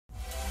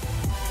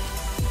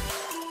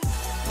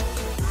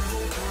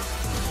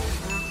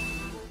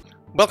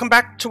Welcome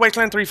back to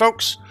Wasteland 3,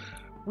 folks.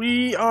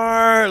 We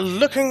are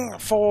looking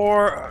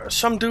for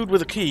some dude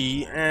with a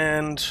key,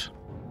 and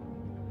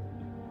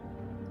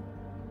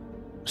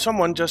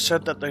someone just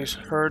said that they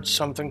heard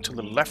something to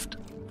the left.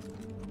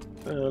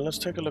 Let's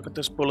take a look at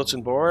this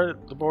bulletin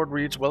board. The board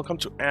reads, "Welcome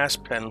to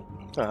Aspen."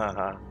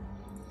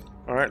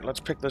 Alright, let's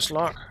pick this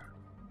lock.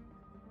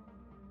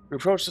 You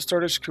approach the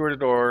sturdy security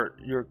door.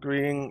 You're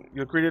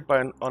greeted by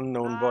an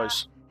unknown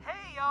voice.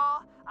 Hey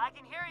y'all, I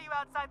can hear you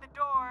outside the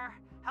door.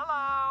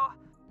 Hello,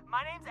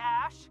 my name's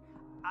Ash.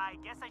 I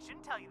guess I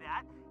shouldn't tell you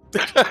that.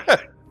 Vic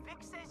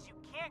says you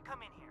can't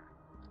come in here.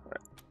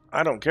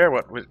 I don't care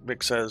what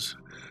Vic says.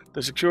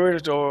 The security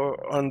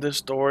door on this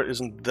door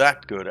isn't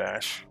that good,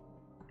 Ash.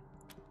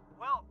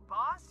 Well,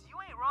 boss, you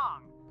ain't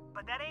wrong,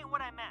 but that ain't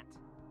what I meant.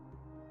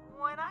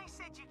 When I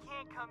said you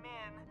can't come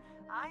in,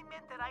 I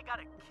meant that I got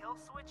a kill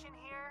switch in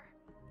here.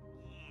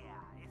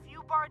 Yeah, if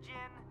you barge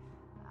in,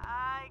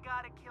 I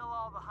gotta kill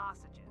all the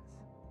hostages.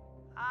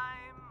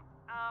 I'm,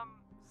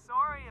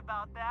 sorry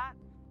about that,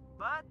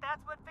 but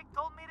that's what Vic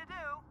told me to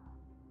do.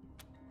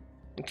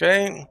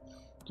 Okay,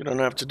 you don't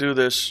have to do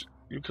this.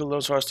 You kill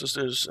those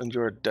hostages and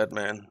you're a dead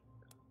man.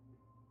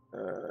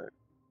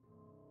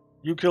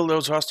 You kill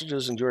those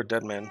hostages and you're a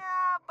dead man.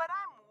 Yeah, but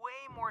I'm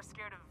way more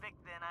scared of Vic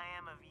than I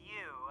am of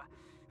you.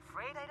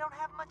 Afraid I don't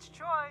have much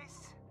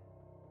choice.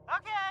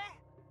 Okay,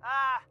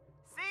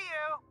 see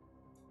you.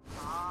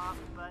 Off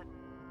button,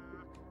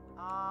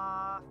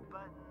 off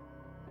button,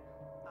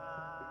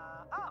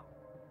 oh,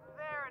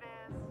 there it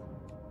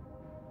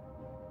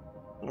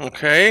is.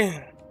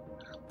 Okay,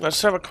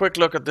 let's have a quick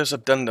look at this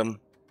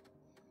addendum.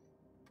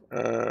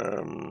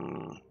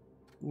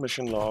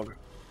 Mission log.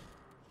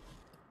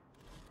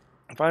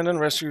 Find and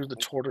rescue the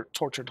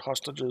tortured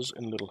hostages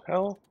in Little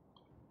Hell.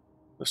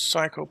 The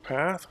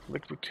psychopath,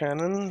 Vic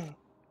Buchanan.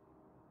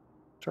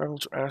 Travel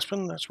to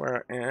Aspen, that's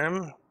where I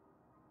am.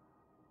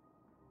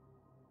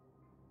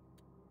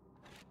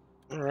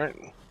 Alright.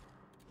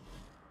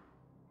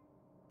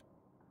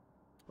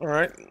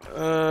 Alright.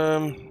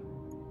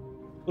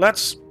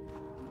 Let's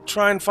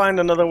try and find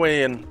another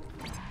way in.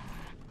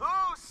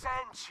 Who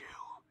sent you?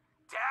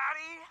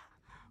 Daddy?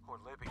 Or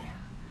Libby?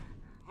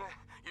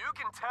 You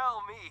can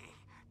tell me.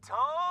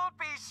 Don't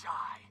be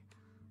shy.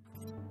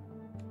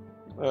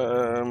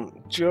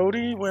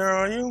 Jody, where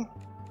are you?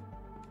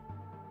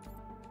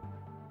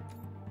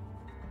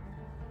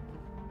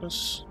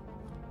 Let's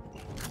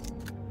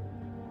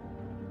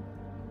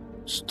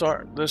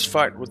start this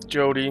fight with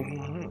Jody.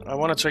 I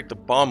want to take the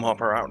bomb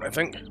hopper out, I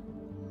think.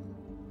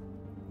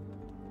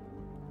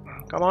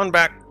 Come on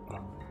back.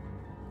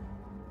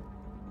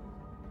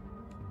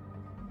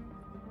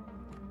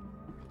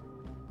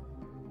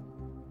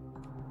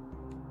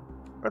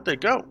 Where'd they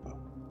go?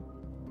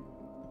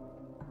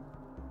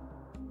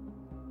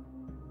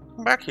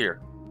 Come back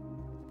here.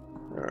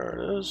 There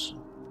it is.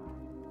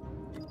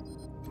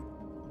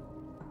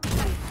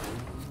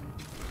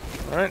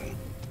 Alright.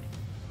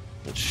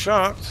 It's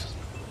shocked.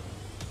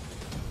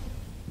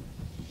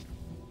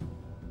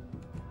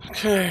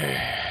 Okay.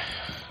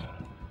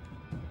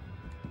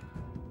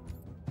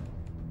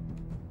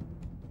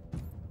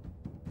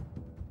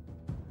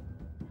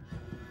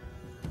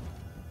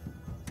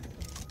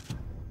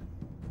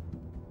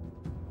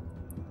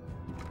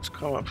 Let's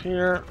come up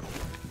here.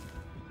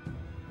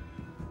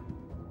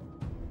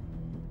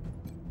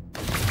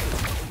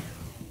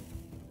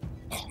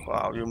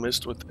 Wow, you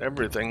missed with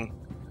everything.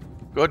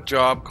 Good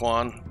job,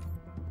 Quan.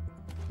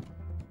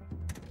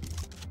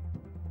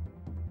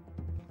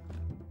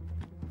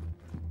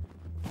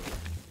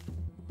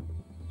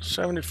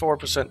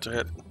 %74% to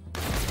hit.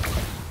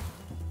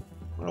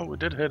 Well, we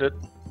did hit it.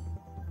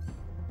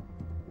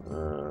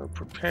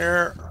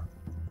 Prepare.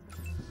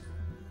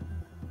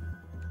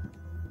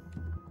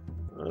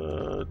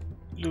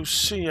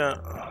 Lucia.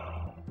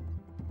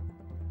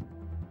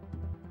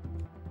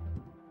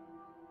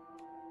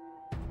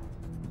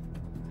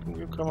 Can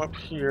you come up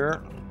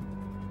here?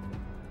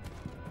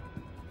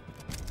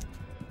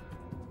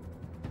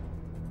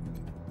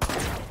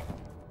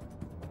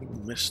 You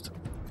missed.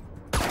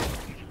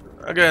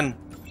 Again,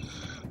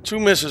 2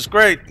 misses,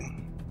 great.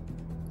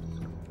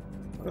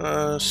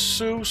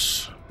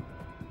 Seuss.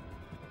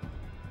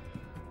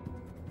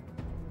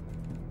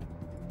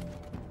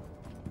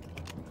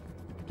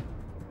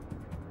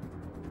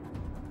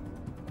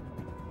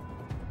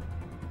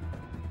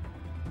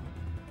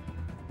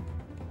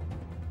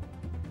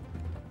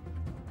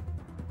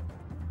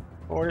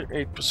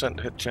 %8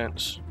 hit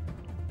chance.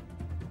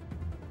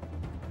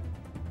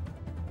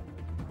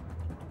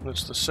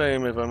 It's the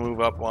same if I move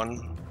up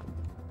 1.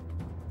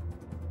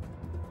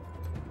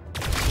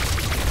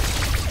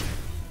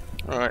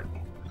 Alright.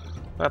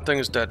 That thing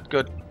is dead.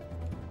 Good.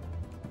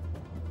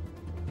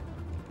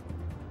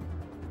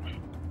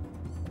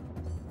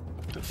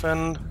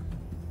 Defend.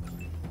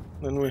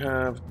 Then we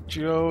have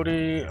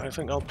Jody. I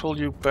think I'll pull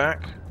you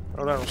back.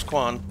 Oh, that was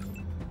Quan.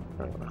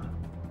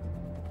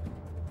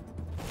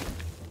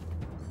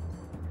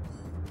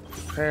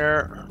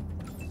 Prepare.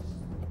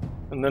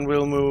 And then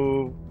we'll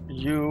move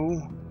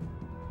you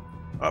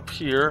up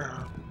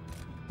here.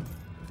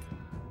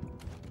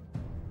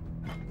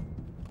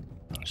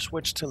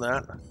 switch to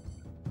that.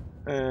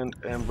 And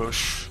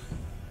ambush.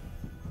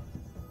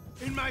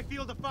 In my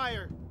field of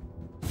fire.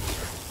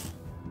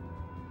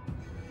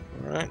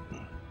 Alright.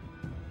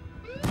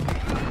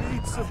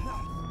 Need some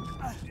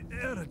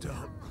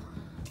antidote.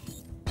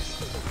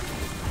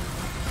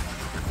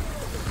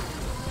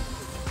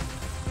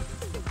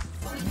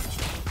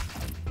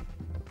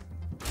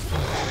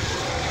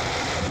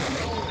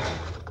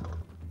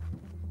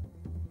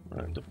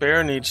 Right, the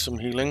bear needs some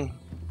healing.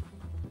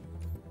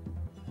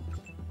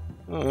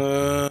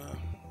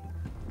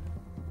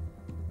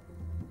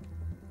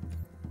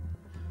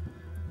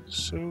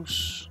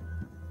 Zeus.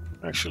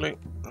 Actually,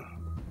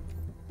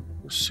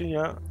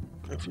 Lucia,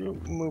 if you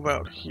move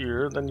out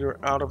here, then you're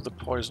out of the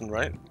poison,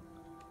 right?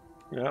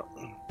 Yeah.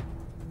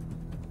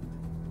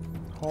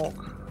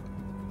 Hulk.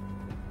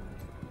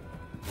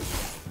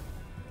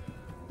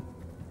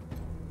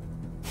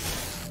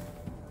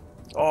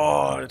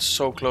 Oh, it's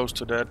so close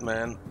to dead,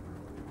 man.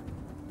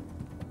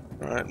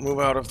 Alright, move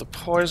out of the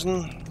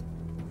poison.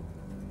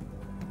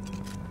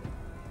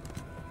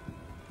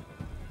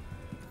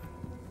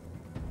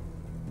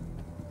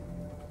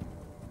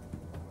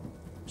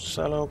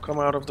 Cello, come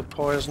out of the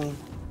poison.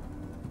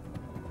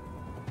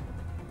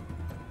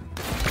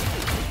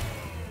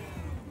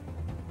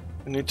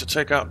 We need to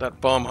take out that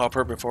bomb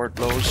hopper before it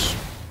blows.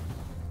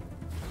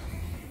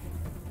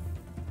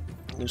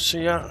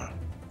 Lucia.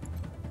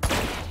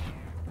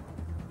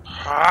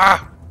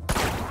 Ah!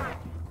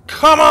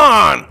 Come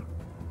on!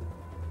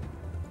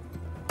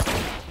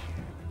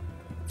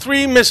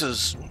 3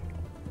 misses.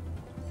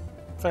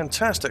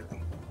 Fantastic.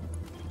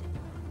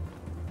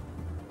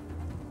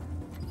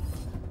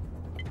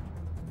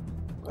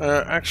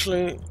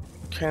 Actually,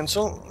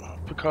 cancel,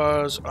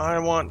 because I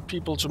want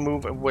people to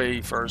move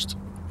away first.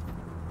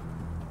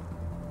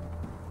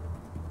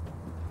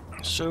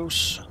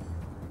 Zeus,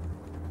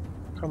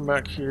 come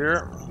back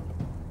here.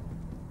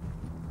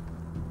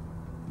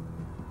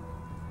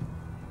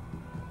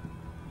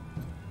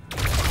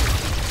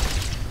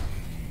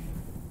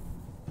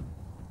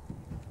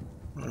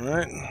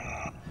 Alright.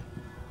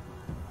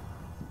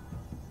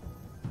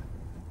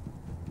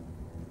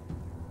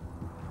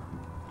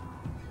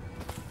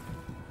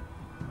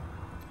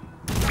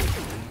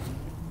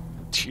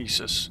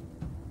 Jesus.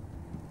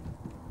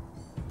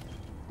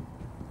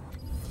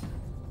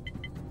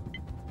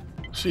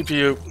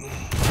 CPU.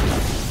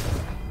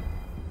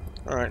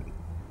 Alright.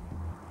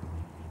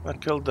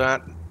 That killed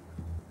that.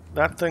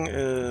 That thing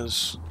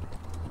is...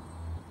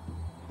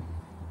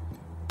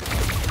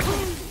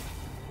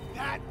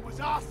 That was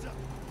awesome.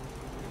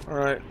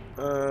 Alright.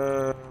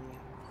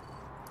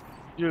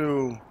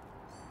 You...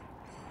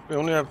 We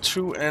only have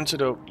 2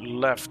 antidote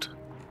left.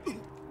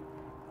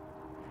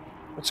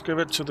 Let's give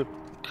it to the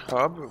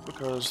cub,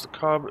 because the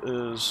cub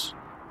is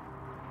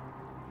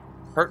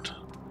hurt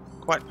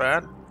quite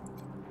bad.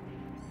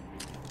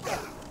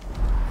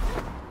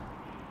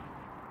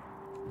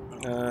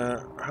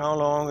 How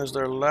long is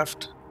there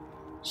left?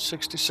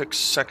 66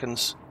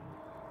 seconds.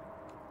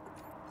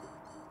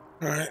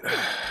 Alright,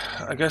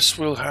 I guess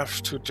we'll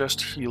have to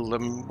just heal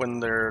them when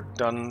they're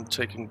done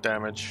taking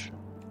damage.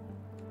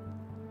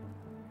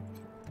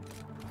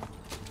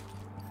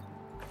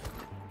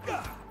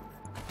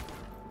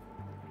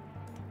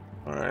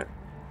 Alright.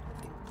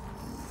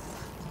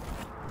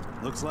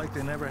 Looks like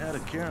they never had a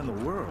care in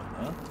the world,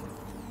 huh?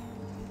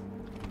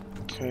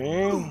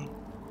 Okay.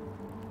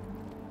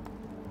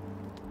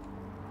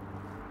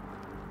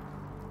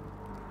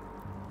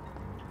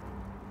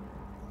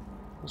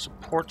 There's a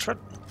portrait.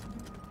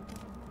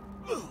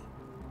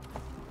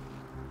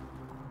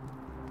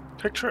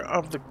 Picture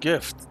of the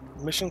gift.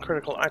 Mission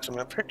critical item.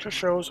 A picture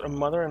shows a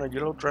mother in a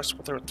yellow dress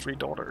with her 3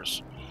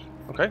 daughters.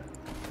 Okay.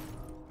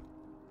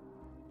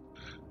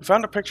 We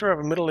found a picture of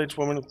a middle-aged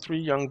woman with 3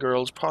 young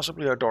girls,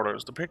 possibly her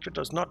daughters. The picture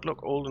does not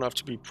look old enough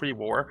to be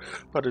pre-war,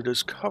 but it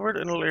is covered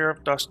in a layer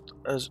of dust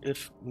as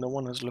if no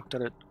one has looked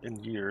at it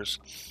in years.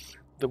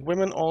 The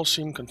women all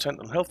seem content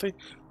and healthy.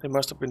 They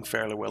must have been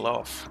fairly well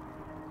off.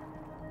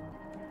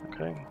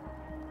 Okay.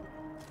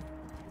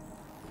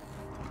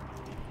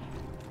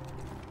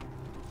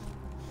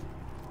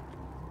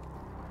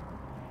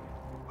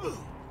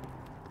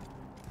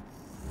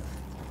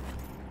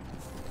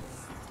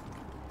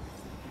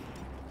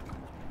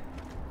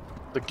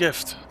 The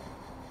gift.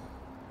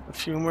 A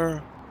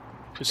fumer,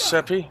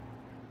 Giuseppe,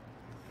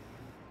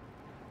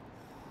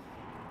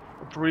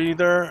 a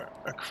breather,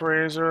 a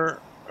crazer,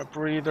 a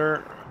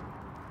breather,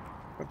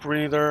 a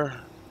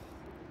breather.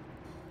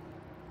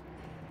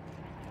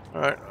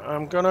 Alright,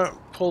 I'm gonna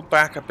pull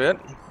back a bit.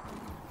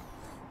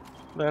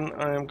 Then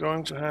I am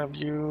going to have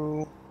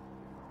you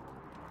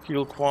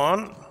heal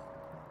Quan.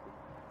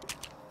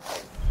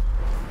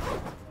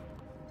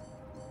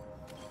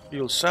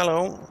 Heal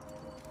Cello.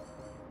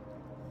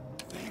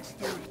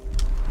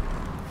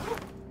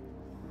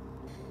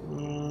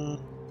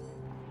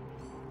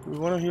 Do we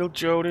want to heal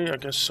Jody? I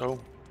guess so.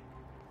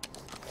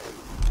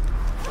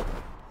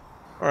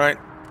 Alright.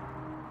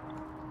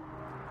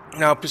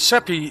 Now,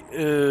 Giuseppe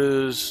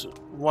is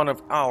one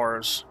of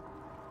ours.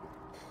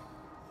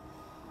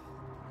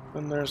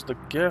 Then there's the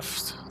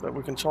gift that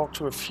we can talk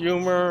to a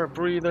fumer, a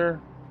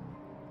breather,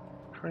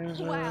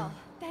 crazer, Wow,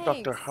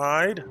 Dr. thanks.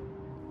 Hyde.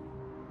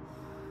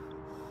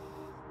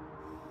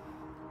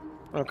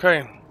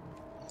 Okay,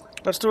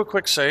 let's do a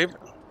quick save.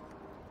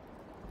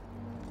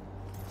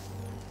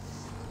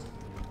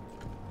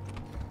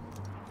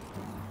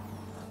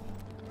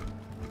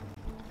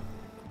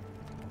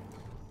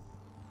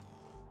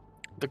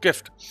 The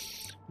gift.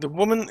 The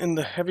woman in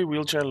the heavy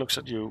wheelchair looks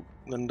at you,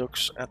 then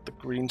looks at the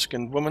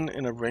green-skinned woman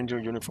in a ranger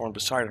uniform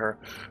beside her.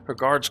 Her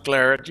guards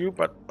glare at you,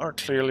 but are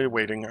clearly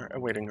awaiting her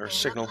They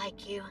signal. look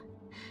like you.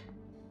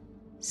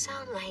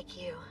 Sound like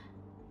you.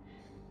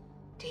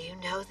 Do you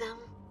know them?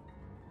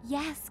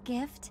 Yes,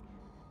 Gift.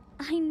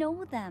 I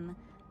know them.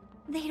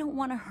 They don't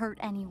want to hurt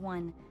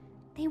anyone.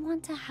 They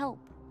want to help.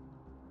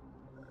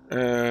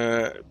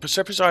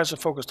 Persepi's eyes are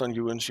focused on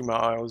you, and she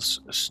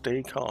mouths,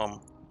 "Stay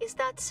calm." Is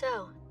that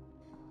so?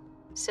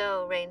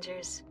 So,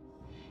 Rangers,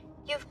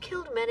 you've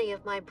killed many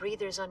of my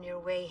breathers on your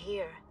way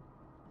here.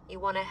 You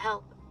want to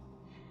help?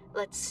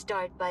 Let's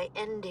start by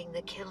ending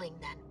the killing,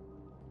 then.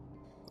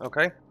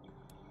 Okay.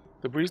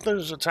 The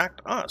breathers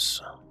attacked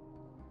us.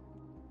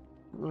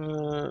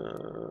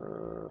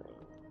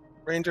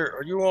 Ranger,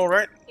 are you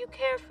alright? You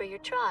care for your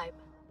tribe.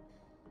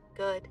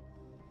 Good.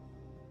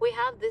 We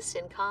have this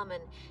in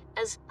common,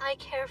 as I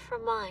care for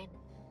mine.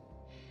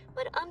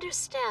 But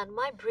understand,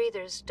 my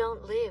breathers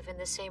don't live in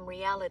the same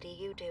reality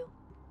you do.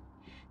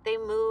 They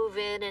move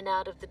in and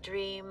out of the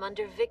dream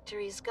under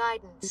Victory's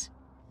guidance.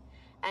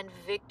 And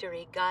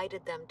Victory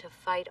guided them to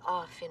fight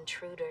off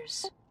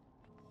intruders.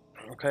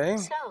 Okay.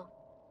 So,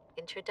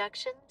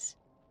 introductions?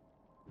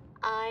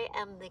 I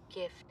am the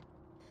gift.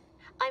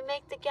 I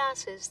make the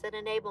gases that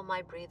enable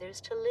my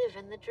breathers to live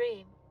in the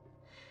dream.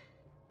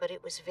 But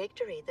it was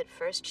Victory that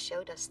first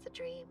showed us the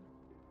dream.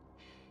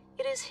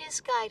 It is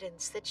his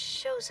guidance that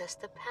shows us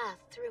the path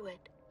through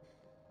it.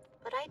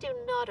 But I do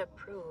not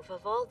approve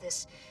of all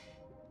this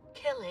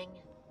killing.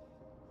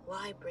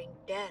 Why bring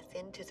death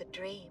into the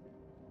dream?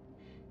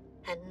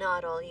 And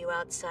not all you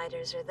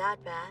outsiders are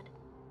that bad.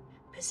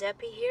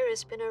 Pazepi here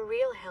has been a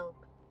real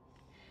help.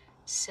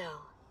 So,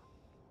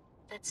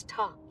 let's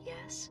talk,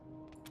 yes?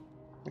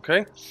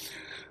 Okay.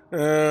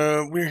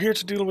 We're here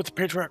to deal with the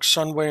Patriarch's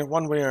son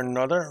one way or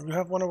another. You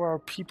have one of our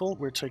people.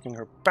 We're taking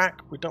her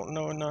back. We don't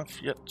know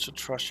enough yet to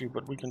trust you,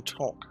 but we can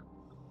talk.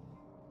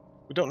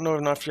 We don't know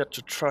enough yet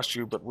to trust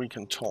you, but we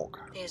can talk.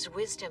 There's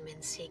wisdom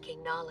in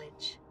seeking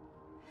knowledge.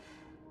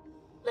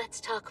 Let's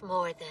talk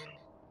more then.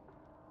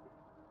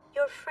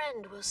 Your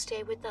friend will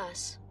stay with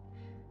us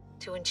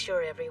to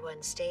ensure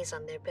everyone stays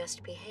on their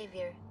best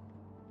behavior.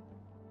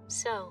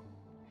 So,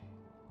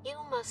 you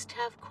must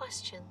have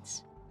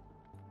questions.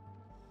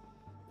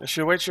 As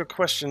she awaits your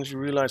questions, you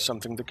realize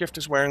something. The gift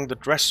is wearing the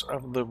dress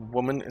of the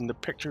woman in the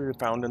picture you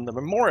found in the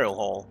memorial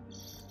hall.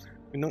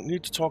 We don't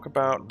need to talk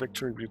about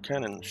Victory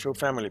Buchanan. Show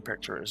family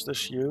picture. Is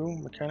this you?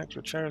 Mechanic,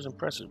 your chair is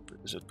impressive.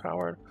 Is it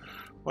powered?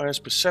 Why is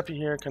Pazepi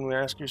here? Can we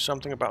ask you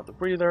something about the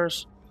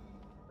breathers?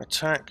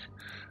 Attack.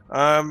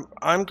 I'm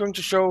going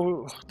to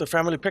show the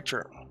family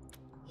picture.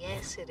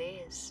 Yes, it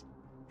is.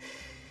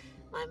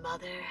 My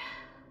mother,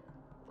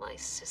 my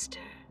sister,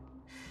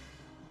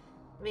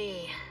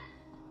 me.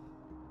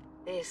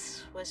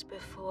 This was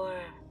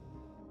before.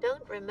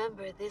 Don't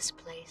remember this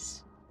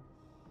place.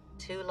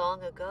 Too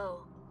long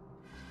ago.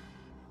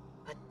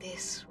 But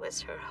this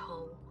was her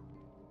home.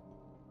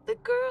 The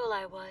girl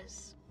I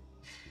was.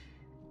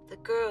 The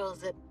girl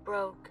that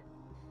broke.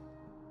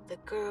 The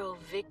girl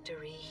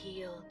Victory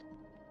healed.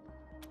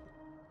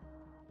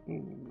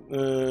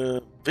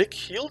 Vic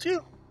healed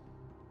you?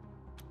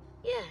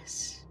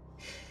 Yes.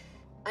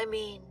 I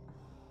mean,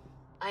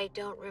 I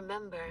don't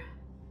remember.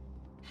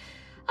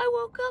 I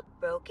woke up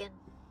broken.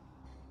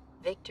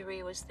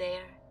 Victory was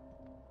there.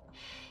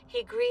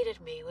 He greeted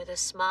me with a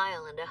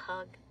smile and a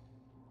hug.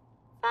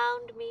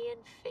 Found me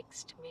and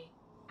fixed me.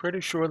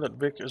 Pretty sure that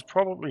Vic is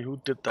probably who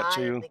did that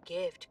to I you. am the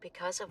gift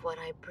because of what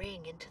I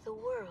bring into the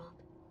world.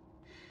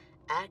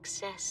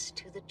 Access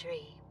to the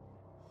dream.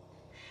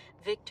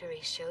 Victory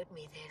showed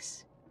me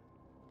this.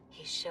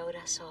 He showed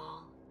us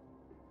all.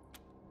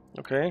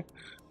 Okay.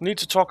 Need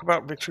to talk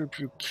about Victory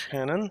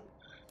Buchanan.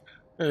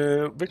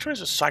 Victory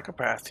is a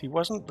psychopath. He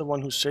wasn't the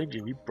one who saved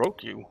you. He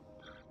broke you.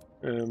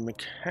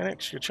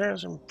 Mechanics, your chair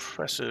is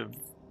impressive.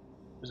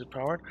 Is it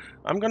powered?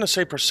 I'm gonna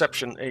say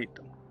perception 8.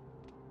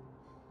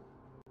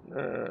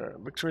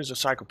 Victory is a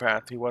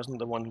psychopath. He wasn't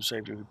the one who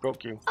saved you. He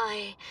broke you.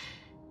 I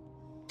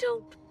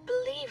don't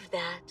believe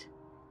that.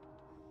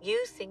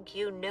 You think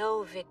you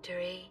know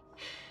Victory,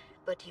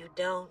 but you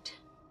don't.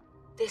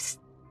 This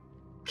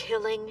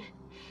killing,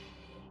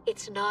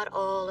 it's not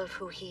all of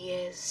who he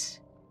is.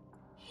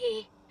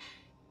 He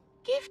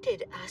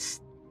gifted us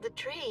the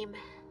dream.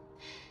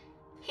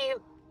 He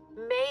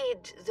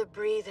made the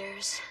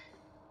breathers.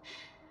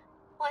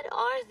 What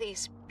are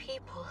these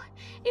people,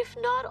 if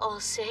not all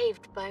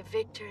saved by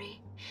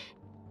Victory,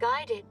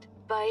 guided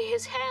by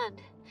his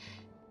hand,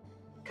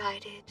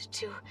 guided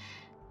to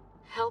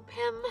help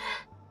him?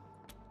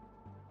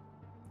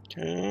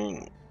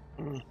 Okay.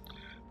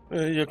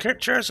 Your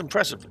chair is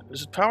impressive.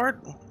 Is it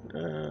powered?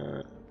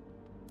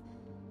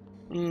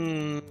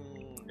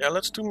 Yeah,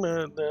 let's do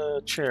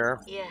the chair.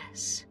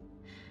 Yes.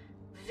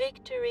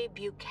 Victory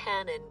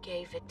Buchanan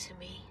gave it to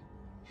me.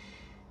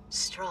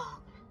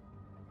 Strong.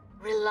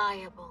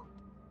 Reliable.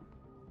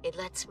 It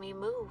lets me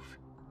move.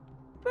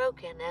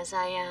 Broken as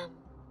I am.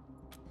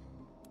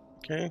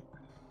 Okay.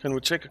 Can we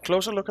take a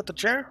closer look at the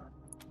chair?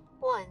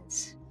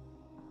 Once.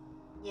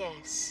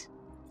 Yes.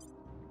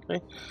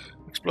 Okay.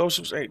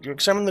 Explosives 8. You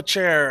examine the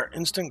chair,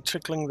 instinct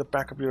tickling the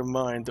back of your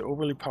mind. The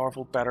overly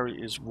powerful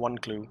battery is one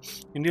clue.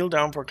 You kneel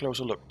down for a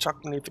closer look.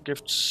 Tucked beneath the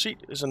gift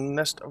seat is a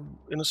nest of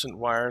innocent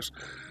wires.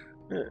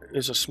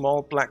 Is a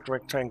small black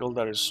rectangle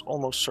that is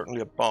almost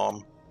certainly a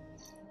bomb.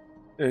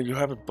 You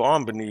have a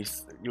bomb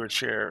beneath your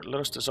chair.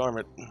 Let us disarm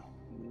it.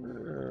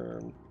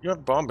 You have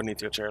a bomb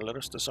beneath your chair. Let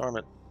us disarm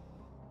it.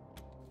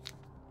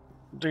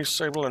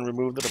 Disable and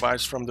remove the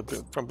device from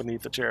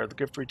beneath the chair. The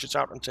gift reaches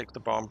out and takes the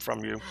bomb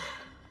from you.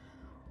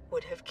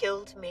 Would have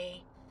killed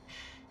me.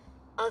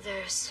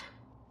 Others.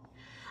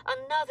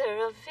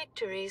 Another of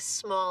Victory's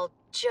small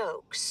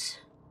jokes.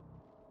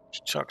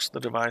 She chucks the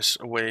device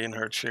away in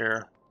her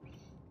chair.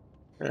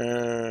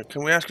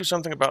 Can we ask you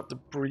something about the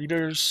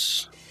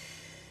breeders?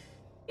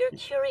 Your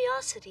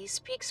curiosity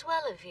speaks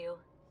well of you.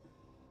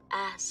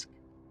 Ask.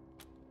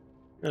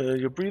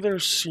 Your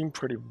breathers seem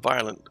pretty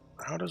violent.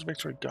 How does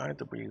Victory guide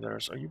the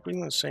breathers? Are you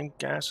breathing the same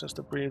gas as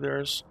the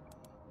breathers?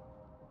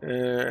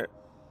 Are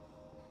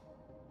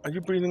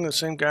you breathing the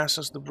same gas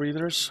as the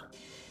breathers?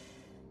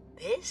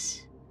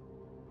 This?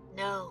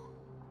 No.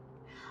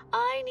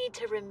 I need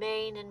to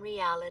remain in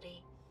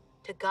reality,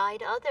 to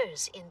guide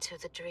others into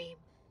the dream.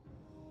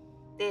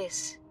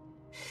 This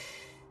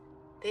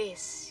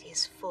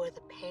is for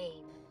the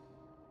pain.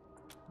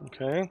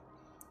 Okay.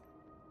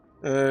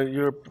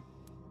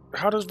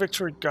 How does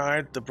Victory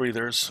guide the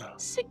breathers?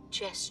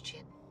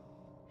 Suggestion.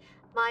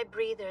 My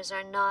breathers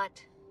are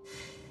not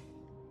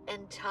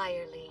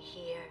entirely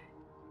here.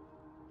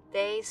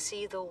 They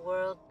see the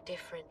world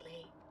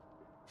differently.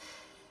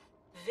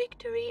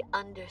 Victory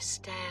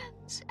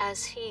understands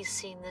as he's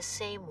seen the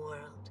same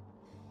world,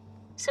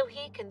 so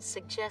he can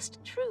suggest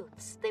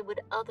truths they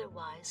would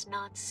otherwise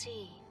not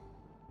see.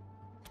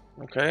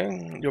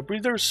 Okay. Your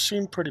breathers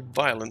seem pretty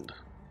violent.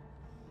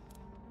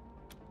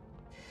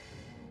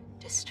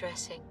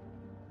 Distressing.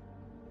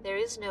 There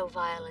is no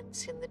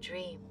violence in the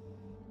dream.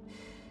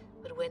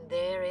 But when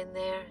they're in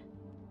there,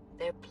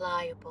 they're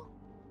pliable,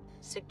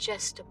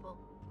 suggestible,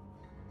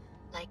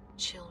 like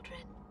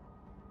children.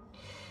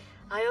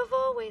 I have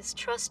always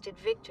trusted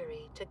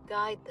Victory to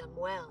guide them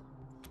well.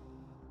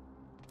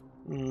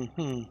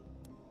 Mm-hmm.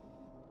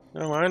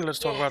 Never mind, let's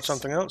talk about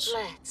something else.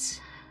 Let's.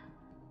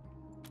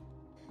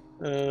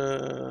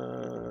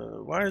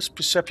 Why is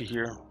Giuseppe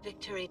here?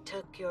 Victory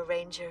took your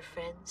ranger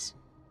friends,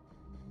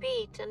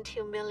 beat and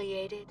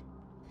humiliated.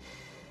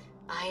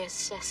 I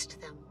assessed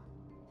them,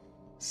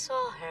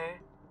 saw her,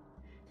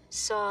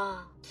 saw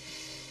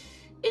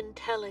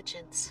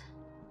intelligence,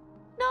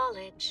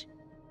 knowledge,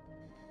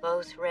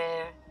 both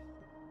rare.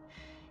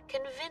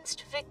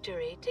 Convinced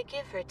Victory to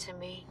give her to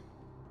me.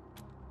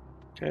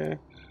 Okay.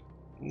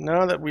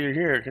 Now that we're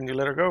here, can you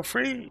let her go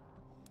free?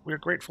 We're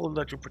grateful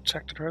that you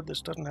protected her.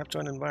 This doesn't have to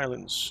end in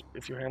violence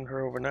if you hand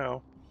her over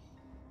now.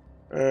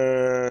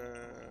 We're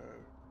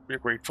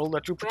grateful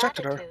that you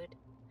protected her. Gratitude.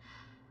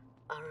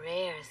 A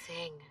rare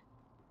thing.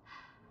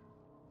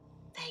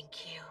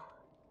 Thank you.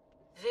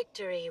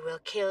 Victory will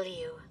kill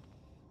you.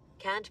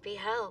 Can't be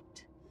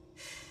helped.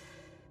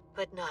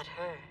 But not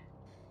her.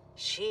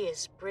 She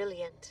is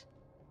brilliant.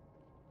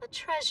 A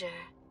treasure.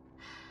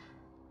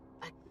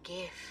 A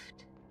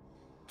gift.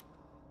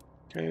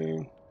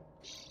 Okay.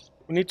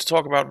 We need to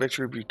talk about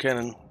Victory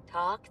Buchanan.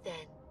 Talk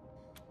then.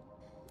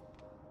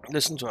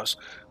 Listen to us.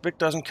 Vic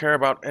doesn't care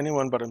about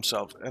anyone but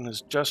himself and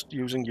is just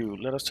using you.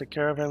 Let us take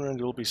care of him and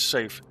you'll be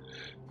safe.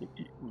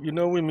 You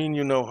know we mean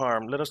you no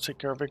harm. Let us take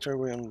care of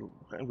Victory and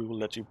we will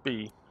let you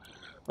be.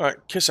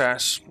 Alright, kiss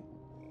ass.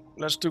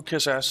 Let's do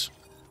kiss ass.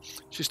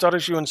 She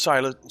studies you in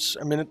silence.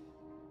 A minute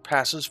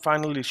passes.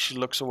 Finally, she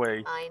looks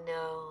away. I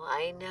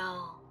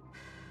know.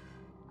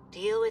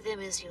 Deal with him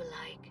as you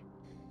like.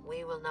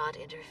 We will not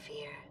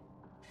interfere.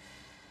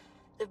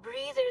 The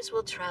breathers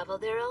will travel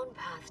their own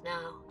path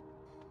now,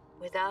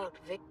 without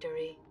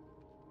Victory.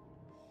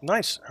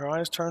 Nice. Her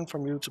eyes turn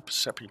from you to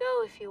Giuseppe.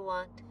 Go if you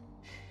want.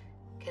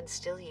 Can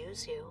still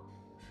use you.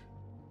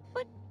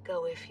 But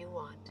go if you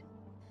want.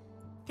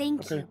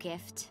 Thank you,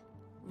 Gift.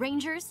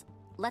 Rangers,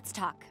 let's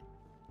talk.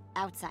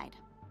 Outside.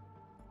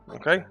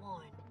 Okay.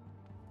 Warn.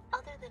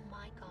 Other than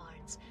my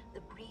guards,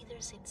 the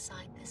breathers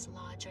inside this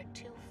lodge are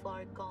too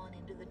far gone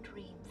into the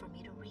dream for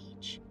me to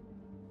reach.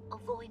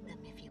 Avoid them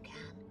if you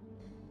can.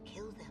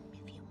 Kill them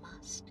if you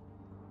must.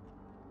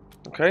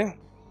 Okay.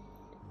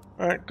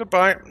 Alright,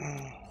 goodbye.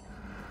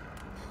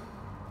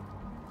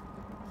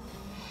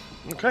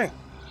 Okay.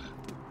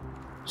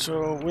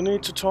 So, we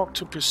need to talk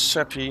to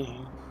Giuseppe.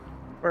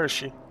 Where is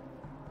she?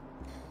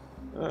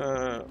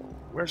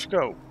 Where'd she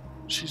go?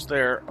 She's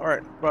there.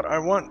 Alright, but I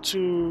want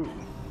to...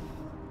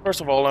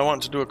 First of all, I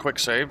want to do a quick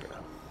save.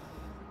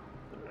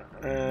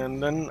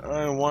 And then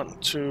I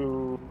want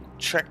to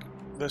check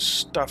this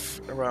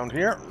stuff around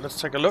here. Let's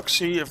take a look,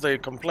 see if they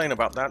complain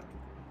about that.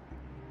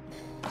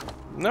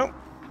 Nope.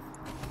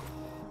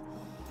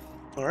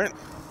 Alright.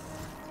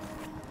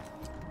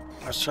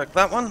 Let's check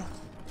that one.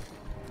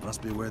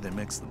 Must be where they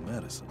mix the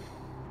medicine.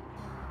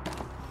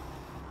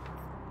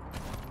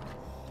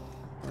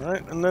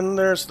 Alright, and then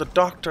there's the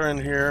doctor in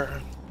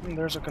here. And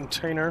there's a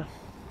container.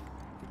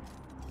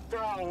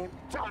 Don't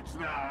touch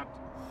that!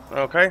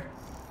 Okay.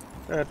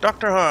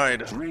 Dr.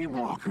 Hyde.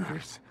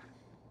 Dreamwalkers,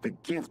 the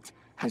gift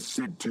has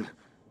said to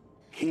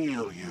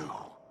heal you.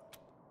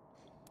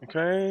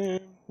 Okay,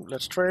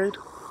 let's trade.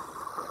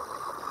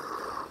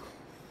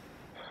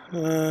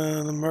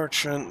 The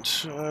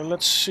merchant.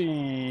 Let's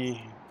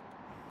see.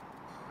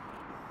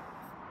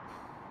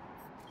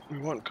 We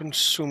want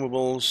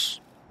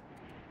consumables.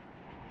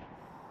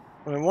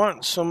 I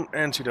want some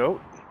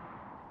antidote.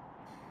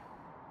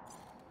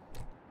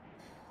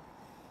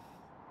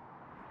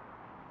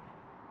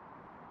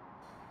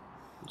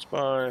 Let's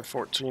buy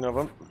 14 of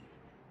them.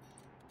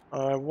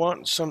 I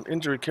want some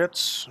injury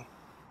kits.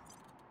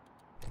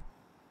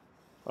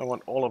 I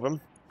want all of them.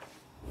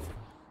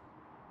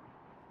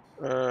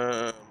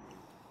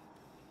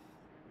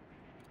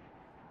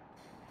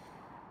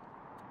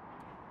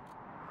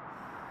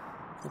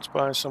 Let's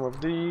buy some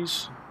of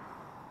these.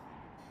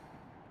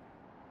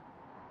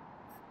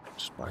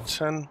 Just buy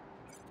 10.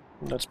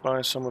 Let's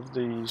buy some of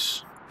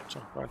these.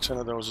 So buy 10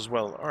 of those as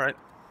well. Alright.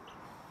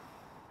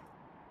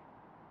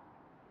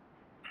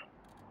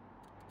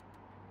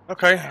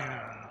 Okay.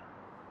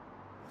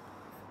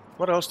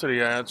 What else did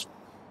he add?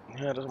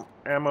 He had some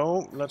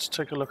ammo. Let's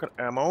take a look at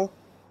ammo.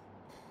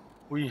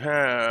 We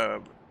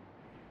have...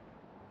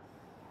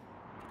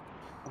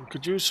 We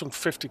could use some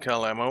 50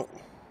 cal ammo.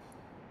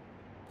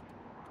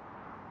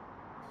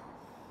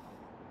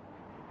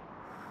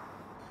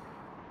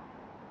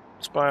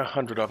 Let's buy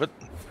 100 of it.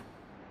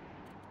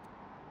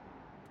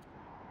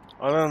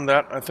 Other than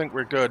that, I think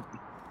we're good.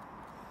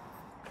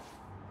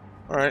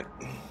 Alright.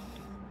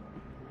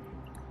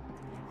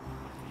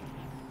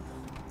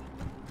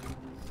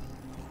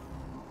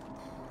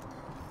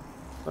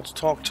 Let's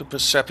talk to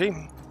Giuseppe.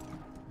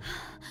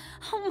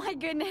 Oh my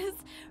goodness!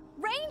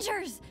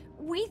 Rangers!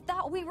 We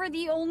thought we were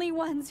the only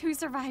ones who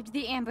survived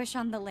the ambush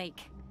on the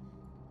lake.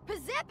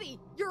 Giuseppe,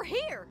 you're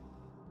here!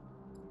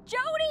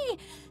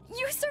 Jody!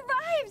 You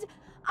survived!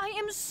 I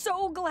am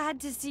so glad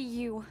to see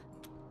you.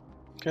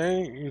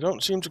 Okay, you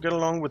don't seem to get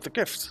along with the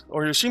gift.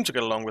 Or you seem to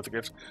get along with the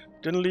gift.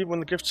 Didn't leave when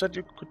the gift said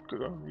you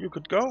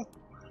could go?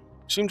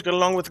 Seem to get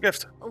along with the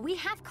gift. We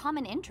have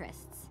common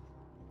interests.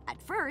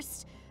 At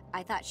first,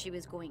 I thought she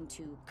was going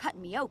to cut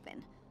me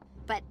open.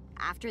 But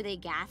after they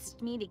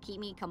gassed me to keep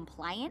me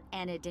compliant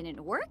and it didn't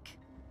work,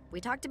 we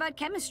talked about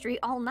chemistry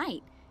all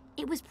night.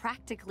 It was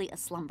practically a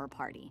slumber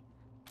party.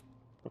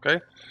 Okay.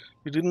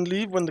 You didn't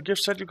leave when the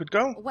gift said you could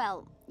go?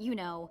 Well, you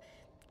know,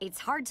 it's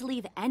hard to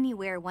leave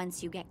anywhere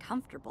once you get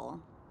comfortable,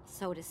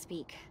 so to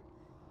speak.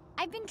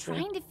 I've been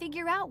trying to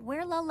figure out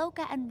where La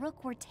Loca and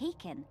Rook were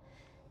taken.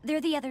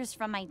 They're the others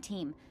from my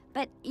team,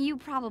 but you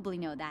probably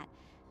know that.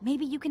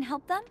 Maybe you can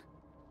help them?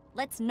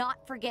 Let's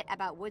not forget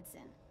about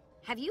Woodson.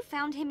 Have you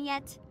found him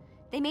yet?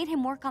 They made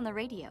him work on the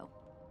radio.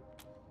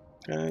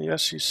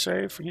 Yes, he's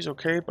safe. He's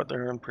okay, but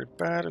they're pretty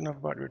bad. Enough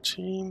about your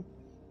team.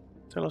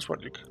 Tell us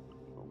what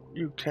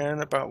you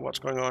can about what's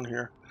going on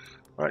here.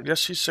 Alright,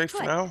 yes, he's safe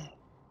for now.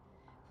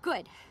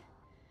 Good.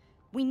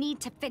 We need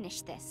to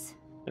finish this.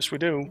 Yes, we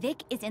do.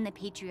 Vic is in the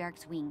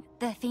Patriarch's wing,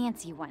 the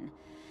fancy one.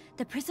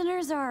 The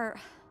prisoners are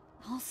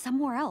all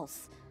somewhere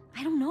else.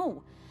 I don't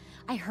know.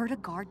 I heard a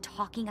guard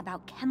talking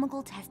about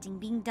chemical testing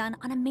being done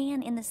on a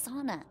man in the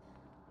sauna.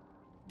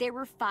 There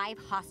were 5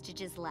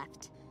 hostages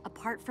left,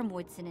 apart from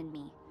Woodson and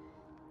me.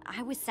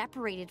 I was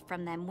separated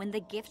from them when the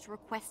gift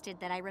requested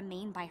that I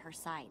remain by her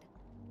side.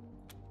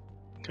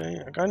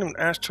 Okay, a guy named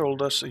Ash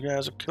told us he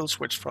has a kill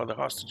switch for the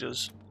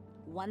hostages.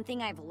 One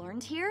thing I've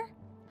learned here?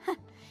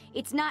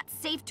 It's not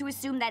safe to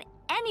assume that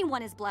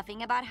anyone is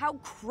bluffing about how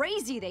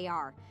crazy they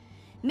are.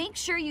 Make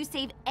sure you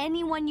save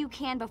anyone you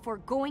can before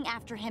going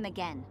after him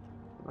again.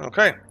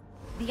 Okay.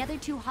 The other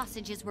 2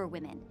 hostages were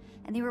women,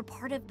 and they were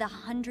part of the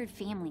 100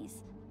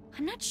 families.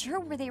 I'm not sure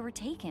where they were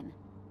taken.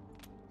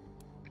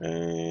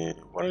 Okay,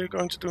 what are you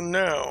going to do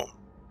now?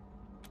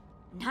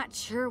 Not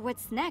sure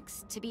what's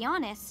next, to be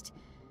honest.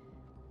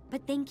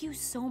 But thank you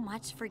so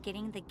much for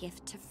getting the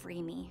gift to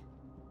free me.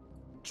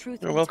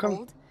 Truth You're be welcome.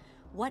 told,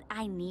 what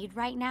I need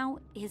right now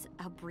is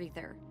a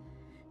breather.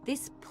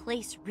 This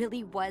place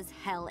really was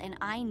hell, and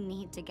I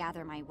need to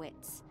gather my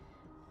wits.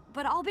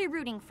 But I'll be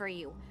rooting for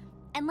you.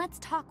 And let's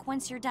talk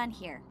once you're done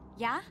here,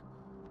 yeah?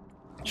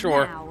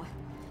 Sure. Now,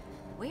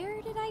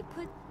 where did I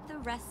put the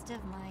rest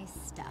of my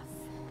stuff?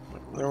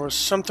 There was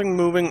something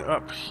moving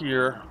up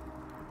here.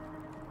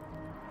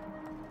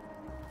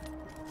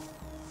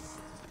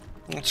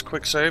 Let's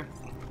quick save.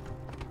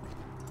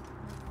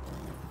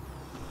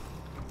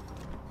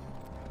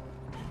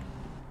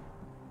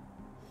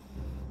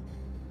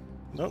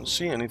 Don't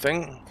see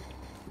anything.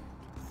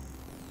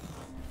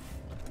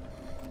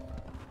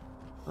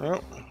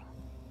 Well,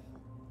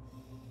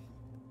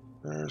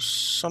 There's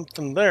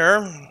something there.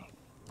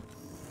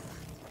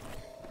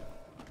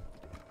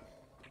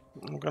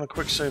 I'm gonna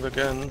quick save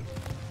again.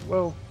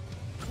 Whoa.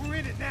 We're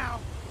in it now.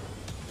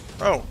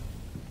 Oh,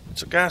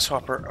 it's a gas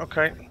hopper.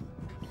 Okay.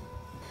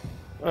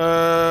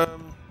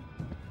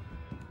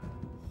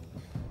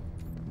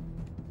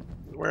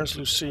 Where's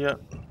Lucia?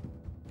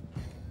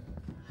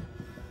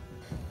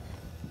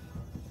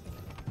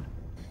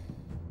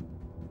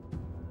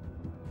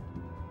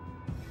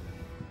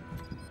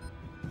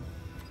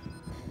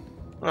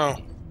 Oh.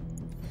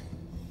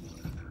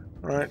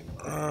 Right.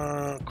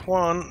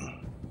 Quan.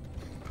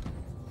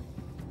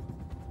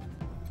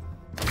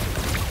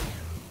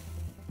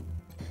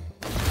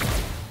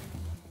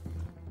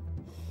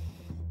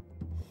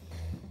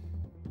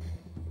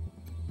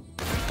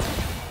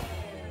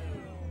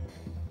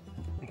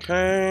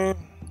 Okay.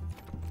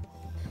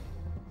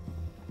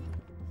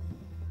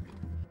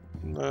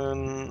 And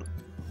then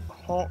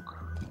Hawk.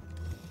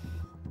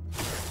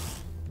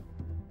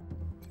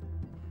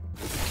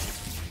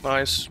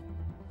 Nice.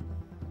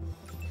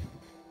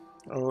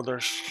 Oh,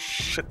 there's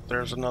shit.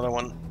 There's another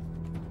one.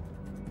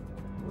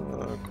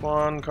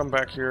 Quan, come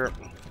back here.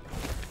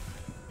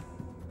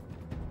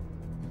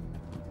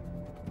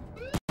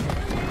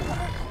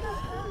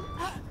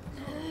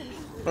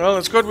 Well,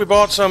 it's good we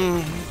bought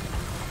some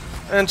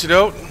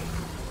antidote.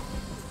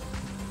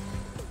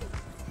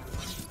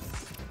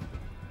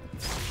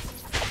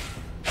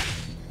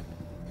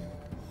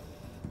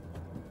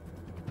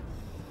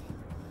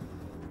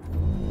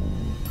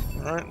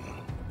 Alright.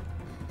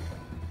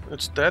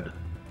 It's dead.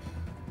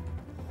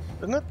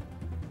 Isn't it?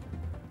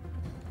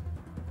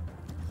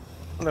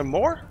 Are there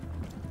more?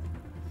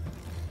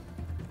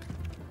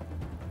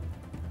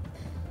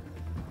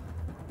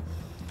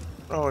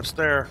 Oh, it's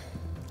there.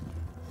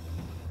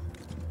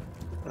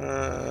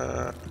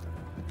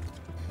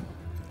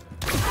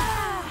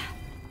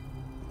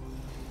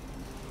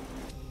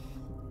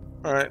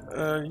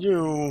 Alright,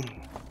 you...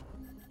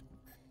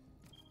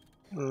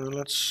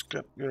 let's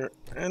get your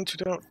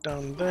antidote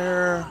down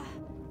there.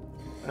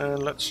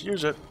 And let's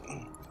use it.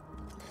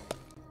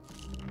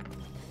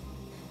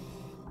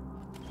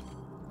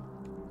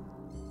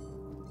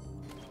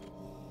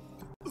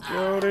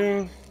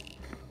 Jody.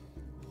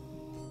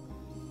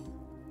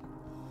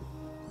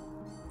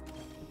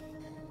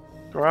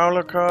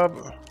 Growler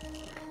cub.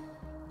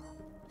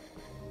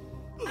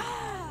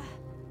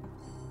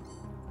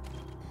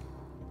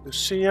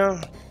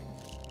 Lucia.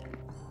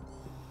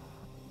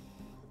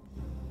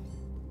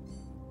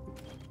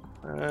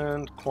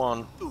 And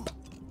Quan.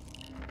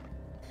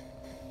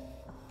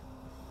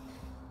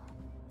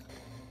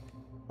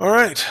 All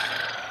right.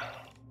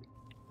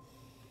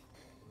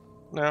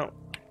 Now, I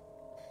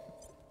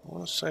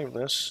want to save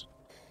this.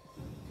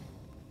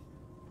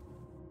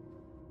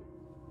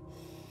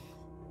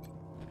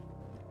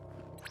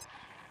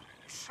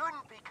 You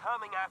shouldn't be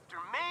coming after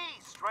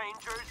me,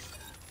 strangers.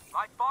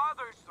 My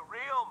father's the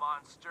real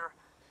monster.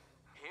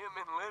 Him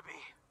and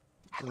Libby.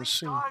 At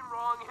least I'm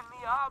wrong in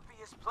the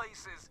obvious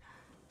places.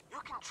 You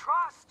can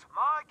trust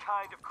my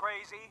kind of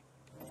crazy.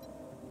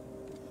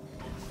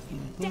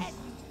 Dead,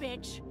 you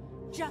bitch.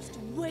 Just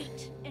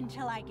wait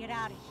until I get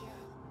out of here.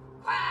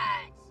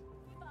 What?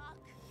 Fuck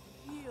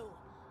you.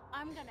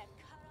 I'm gonna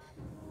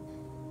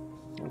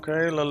cut off.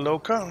 Okay, La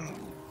Loca.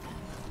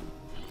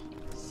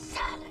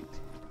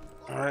 Silent.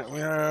 Alright, we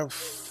have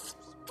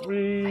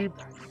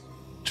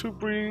two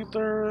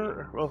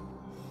breather, well,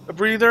 a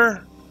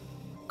breather,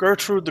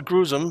 Gertrude the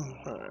Gruesome,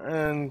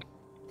 and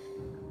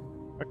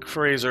a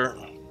crazer.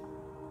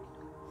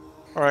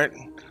 Alright,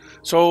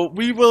 so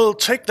we will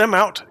take them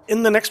out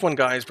in the next one,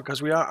 guys,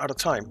 because we are out of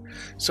time.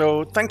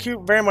 So thank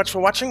you very much for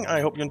watching. I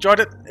hope you enjoyed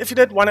it. If you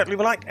did, why not leave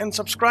a like and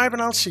subscribe,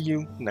 and I'll see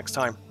you next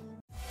time.